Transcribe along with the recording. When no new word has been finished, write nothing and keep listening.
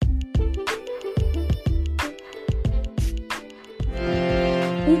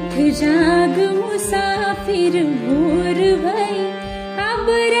जाग मुसाफिर भोर भई, अब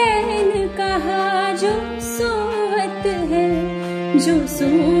रैन कहा जो सोवत है, जो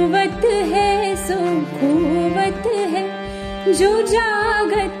सोवत है सो खोवत है, जो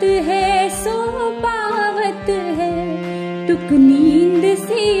जागत है सो पावत है। टुक नींद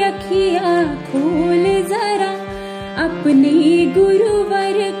से अखियाँ खोल जरा, अपने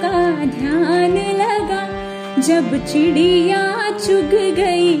गुरुवर का ध्यान लगा। जब चिड़िया चुग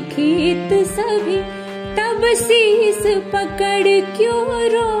गई खेत सभी, तब शीस पकड़ क्यों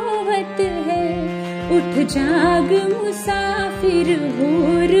रोवत है। उठ जाग मुसाफिर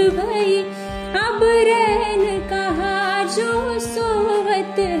भोर भई, अब रैन कहा जो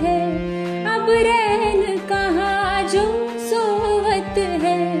सोवत है, अब रैन कहा जो सोवत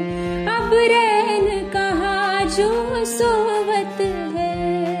है, अब रैन कहा जो सोवत है।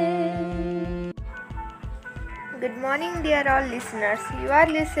 Good morning, dear all listeners. You are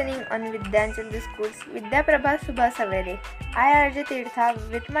listening on Vidyanchal School's Vidya Prabha Subha Savere. I, Arjit Tirtha,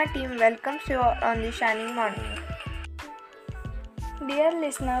 with my team, welcomes you on this shining morning. Dear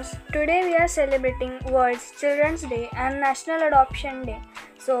listeners, today we are celebrating World Children's Day and National Adoption Day.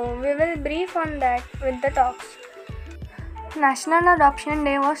 So we will brief on that with the talks. National Adoption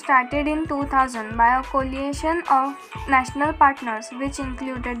Day was started in 2000 by a coalition of national partners which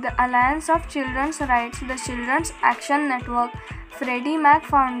included the Alliance of Children's Rights, the Children's Action Network, Freddie Mac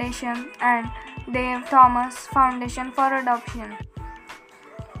Foundation and Dave Thomas Foundation for Adoption.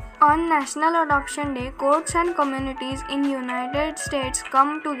 On National Adoption Day, courts and communities in United States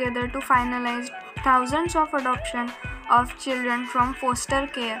come together to finalize thousands of adoptions of children from foster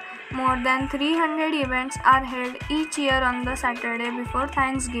care. More than 300 events are held each year on the Saturday before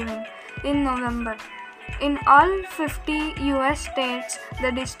Thanksgiving in November. In all 50 US states,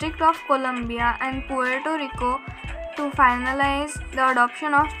 the District of Columbia and Puerto Rico to finalize the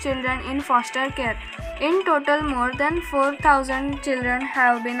adoption of children in foster care. In total, more than 4,000 children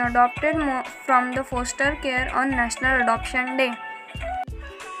have been adopted from the foster care on National Adoption Day.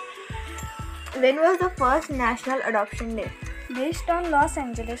 When was the first National Adoption Day? Based on Los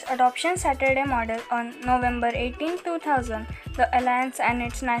Angeles Adoption Saturday model on November 18, 2000, the Alliance and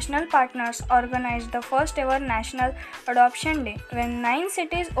its national partners organized the first ever National Adoption Day when 9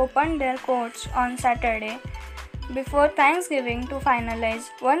 cities opened their courts on Saturday before Thanksgiving to finalize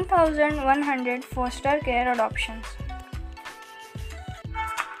 1,100 foster care adoptions.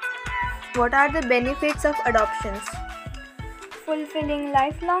 What are the benefits of adoptions? Fulfilling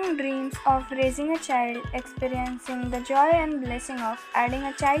lifelong dreams of raising a child, experiencing the joy and blessing of adding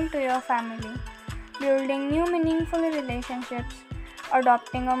a child to your family, building new meaningful relationships,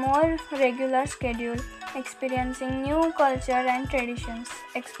 adopting a more regular schedule, experiencing new culture and traditions,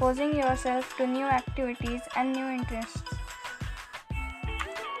 exposing yourself to new activities and new interests.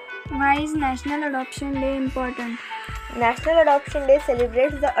 Why is National Adoption Day important? National Adoption Day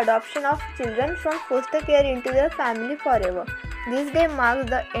celebrates the adoption of children from foster care into their family forever. This day marks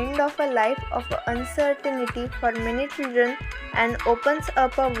the end of a life of uncertainty for many children and opens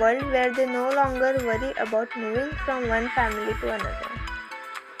up a world where they no longer worry about moving from one family to another.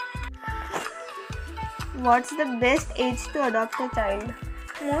 What's the best age to adopt a child?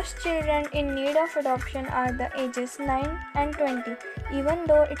 Most children in need of adoption are the ages 9 and 20, even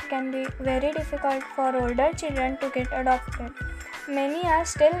though it can be very difficult for older children to get adopted. Many are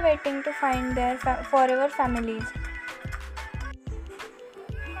still waiting to find their forever families.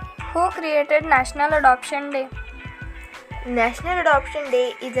 Who created National Adoption Day? National Adoption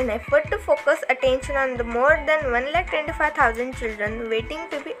Day is an effort to focus attention on the more than 125,000 children waiting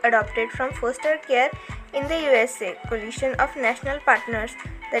to be adopted from foster care in the USA. Coalition of National Partners,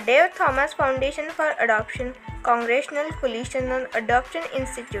 the Dave Thomas Foundation for Adoption, Congressional Coalition on Adoption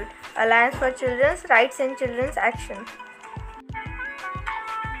Institute, Alliance for Children's Rights and Children's Action.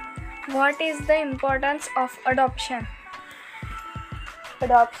 What is the importance of adoption?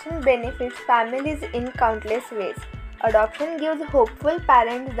 Adoption benefits families in countless ways. Adoption gives hopeful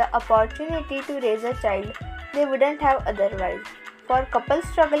parents the opportunity to raise a child they wouldn't have otherwise. For couples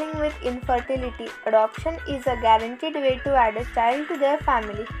struggling with infertility, adoption is a guaranteed way to add a child to their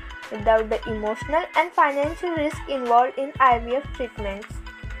family without the emotional and financial risk involved in IVF treatments.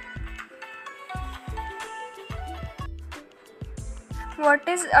 What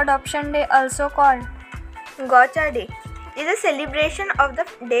is Adoption Day also called? Gotcha Day is a celebration of the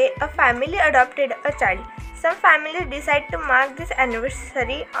day a family adopted a child. Some families decide to mark this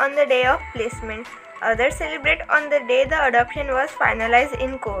anniversary on the day of placement. Others celebrate on the day the adoption was finalized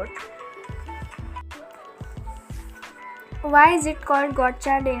in court. Why is it called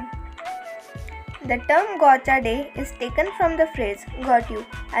Gotcha Day? The term Gotcha Day is taken from the phrase got you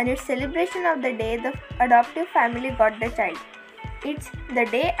and its celebration of the day the adoptive family got the child. It's the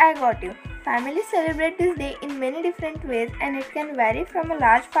day I got you. Families celebrate this day in many different ways and it can vary from a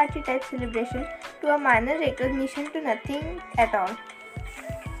large party type celebration to a minor recognition to nothing at all.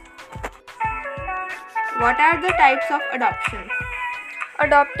 What are the types of adoption?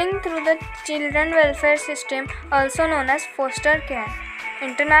 Adopting through the Children Welfare System, also known as foster care.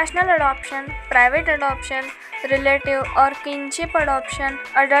 International adoption, private adoption, relative or kinship adoption,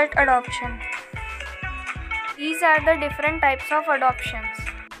 adult adoption. These are the different types of adoptions.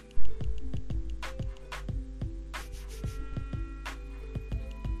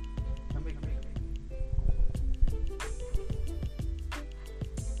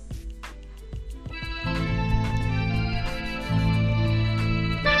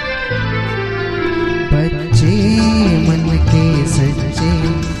 बच्चे मन के सच्चे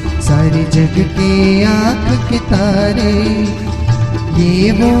सारे जग के आँख के तारे,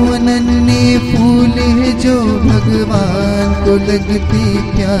 ये वो नन्हे फूल है जो भगवान को लगते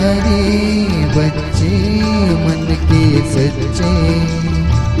प्यारे। बच्चे मन के सच्चे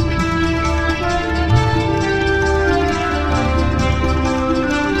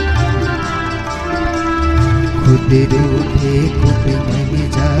खुद रूठे खुद मन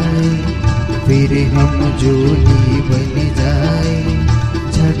जाए, फिर हम जोड़ी बन जाए।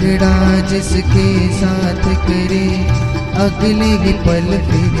 झगड़ा जिसके साथ करे, अगले ही पल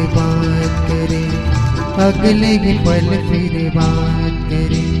फिर बात करे, अगले ही पल फिर बात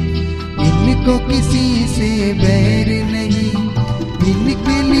करे। इनको किसी से बैर नहीं,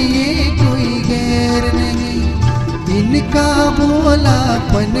 इनके लिए कोई गैर नहीं। इनका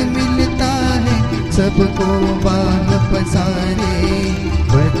भोलापन मिलता है सबको बाह पसारे।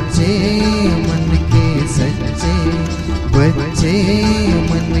 बच्चे मन के सच्चे, बच्चे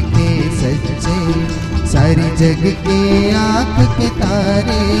मन के सच्चे सारी जग के आँख के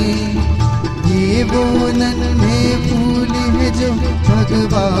तारे, ये वो नन्हे फूल है जो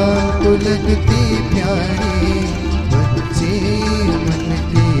भगवान को लगते प्यारे। बच्चे मन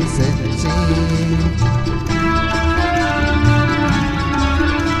के सच्चे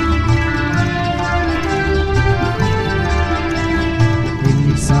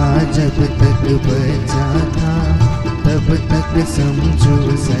जब तक बचा था तब तक समझो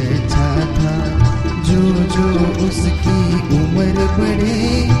सच्चा था। जो जो उसकी उम्र बढ़े,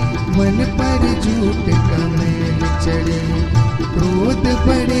 मन पर झूठ का मैल चढ़े। क्रोध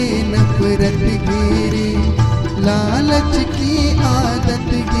बढ़े नफरत घेरे, लालच की आदत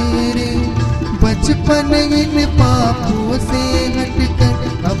घेरे। बचपन इन पापों से हटकर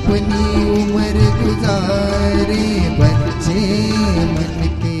अपनी उम्र गुजारे। बच्चे मन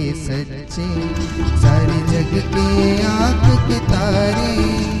सच्चे सारे जग के आँख के तारे,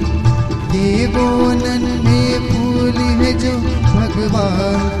 ये वो नन्हे फूल है जो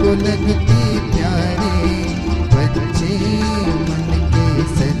भगवान को लगते प्यारे। बच्चे मन के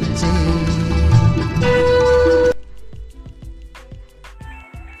सच्चे।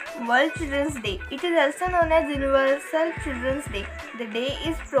 World Children's Day. It is also known as Universal Children's Day. The day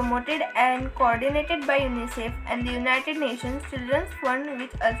is promoted and coordinated by UNICEF and the United Nations Children's Fund,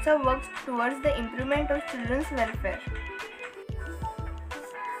 which also works towards the improvement of children's welfare.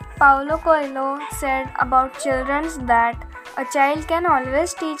 Paulo Coelho said about children that a child can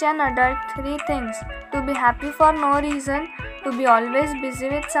always teach an adult three things: to be happy for no reason, to be always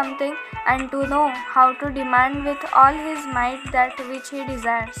busy with something, and to know how to demand with all his might that which he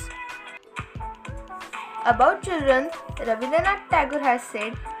desires. About children, Rabindranath Tagore has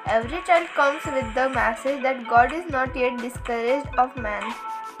said, every child comes with the message that God is not yet discouraged of man.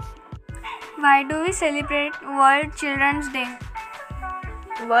 Why do we celebrate World Children's Day?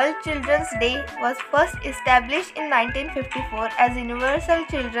 World Children's Day was first established in 1954 as Universal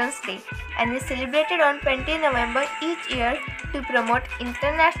Children's Day and is celebrated on 20 November each year to promote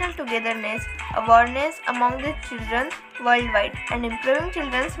international togetherness, awareness among the children worldwide, and improving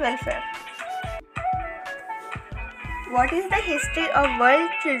children's welfare. What is the history of World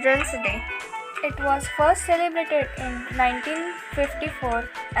Children's Day? It was first celebrated in 1954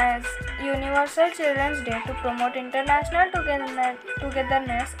 as Universal Children's Day to promote international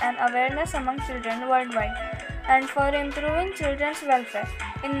togetherness and awareness among children worldwide and for improving children's welfare.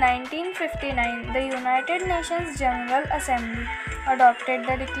 In 1959, the United Nations General Assembly adopted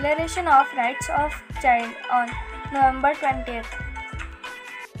the Declaration of Rights of Child on November 20th.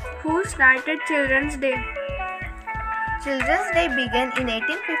 Who started Children's Day? Children's Day began in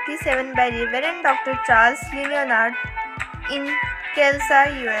 1857 by Reverend Dr. Charles Leonard in Kelsa,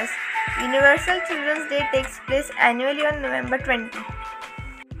 US. Universal Children's Day takes place annually on November 20.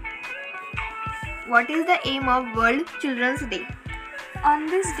 what is the aim of World Children's Day? On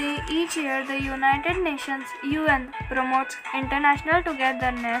this day, each year, the United Nations (UN) promotes international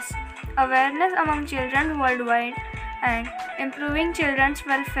togetherness, awareness among children worldwide, and improving children's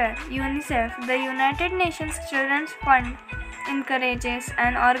welfare. UNICEF, the United Nations Children's Fund, encourages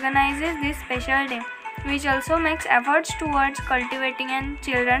and organizes this special day, which also makes efforts towards cultivating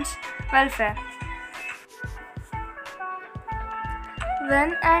children's welfare.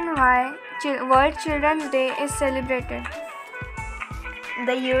 When and why World Children's Day is celebrated?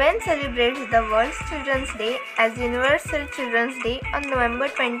 The UN celebrates the World Children's Day as Universal Children's Day on November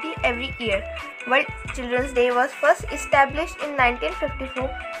 20 every year. World Children's Day was first established in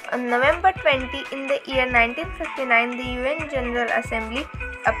 1954. On November 20 in the year 1959, the UN General Assembly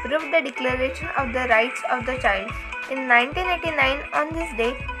approved the Declaration of the Rights of the Child. In 1989, on this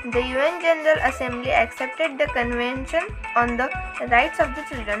day, the UN General Assembly accepted the Convention on the Rights of the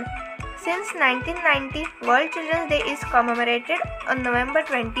Children. Since 1990, World Children's Day is commemorated on November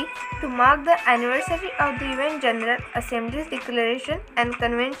 20 to mark the anniversary of the UN General Assembly's Declaration and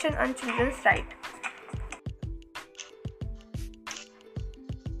Convention on Children's Rights.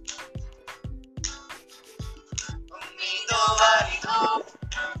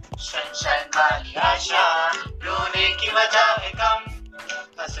 Sunshine वाली आशा, रोने की वजह है कम,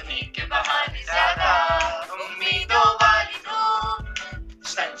 हंसने के बहाने ज्यादा। उम्मीदों वाली धूप,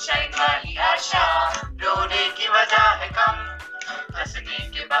 सनशाइन वाली आशा, रोने की वजह है कम, हंसने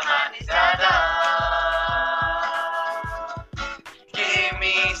के बहाने ज्यादा। Give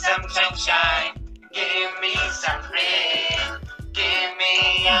me some sunshine, give me some rain, give me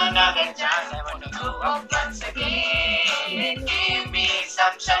another chance, I want to go up once again. Give me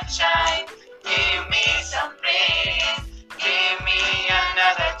some sunshine, give me some rain, give me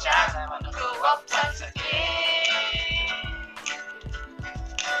another chance, I want to go up once again.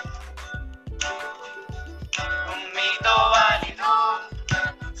 उम्मीदों वाली धूप,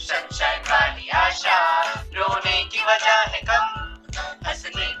 sunshine वाली आशा, रोने की वजह है कम,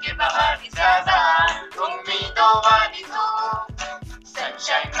 हंसने के बहाने ज्यादा। उम्मीदों वाली धूप,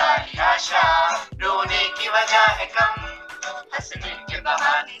 sunshine वाली आशा, रोने की वजह है कम, हंसने के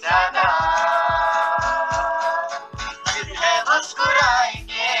बहाने ज्यादा। फिर है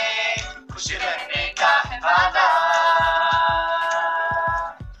मुस्कुराएंगे, खुश रहने का है वादा।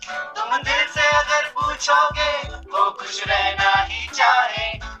 तुम दिल से अगर पूछोगे, वो खुश रहना ही चाहे।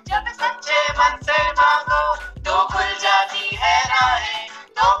 जब सच्चे मन से मांगो, तो खुल जाती है राहें।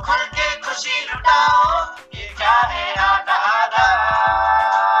 तो खुल के खुशी लुटाओ, ये क्या है आधा आधा।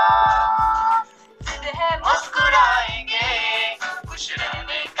 जिद है मुस्कुराएंगे, खुश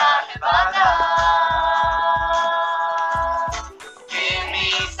रहने का है वादा। Give me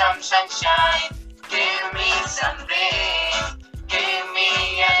some sunshine, give me some rain, give me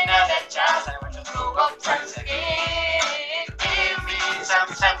another chance, I want to grow up once again. Give me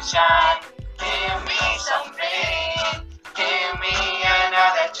some sunshine, give me some rain, give me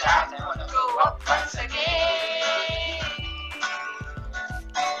another chance, I want to grow up once again.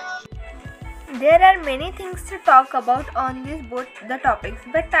 There are many things to talk about on these both the topics,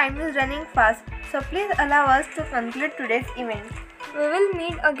 but time is running fast, so please allow us to conclude today's event. We will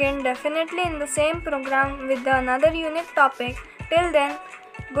meet again definitely in the same program with another unique topic. Till then,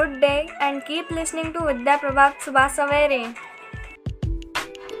 good day and keep listening to Vidya Prabhat Subha Savere.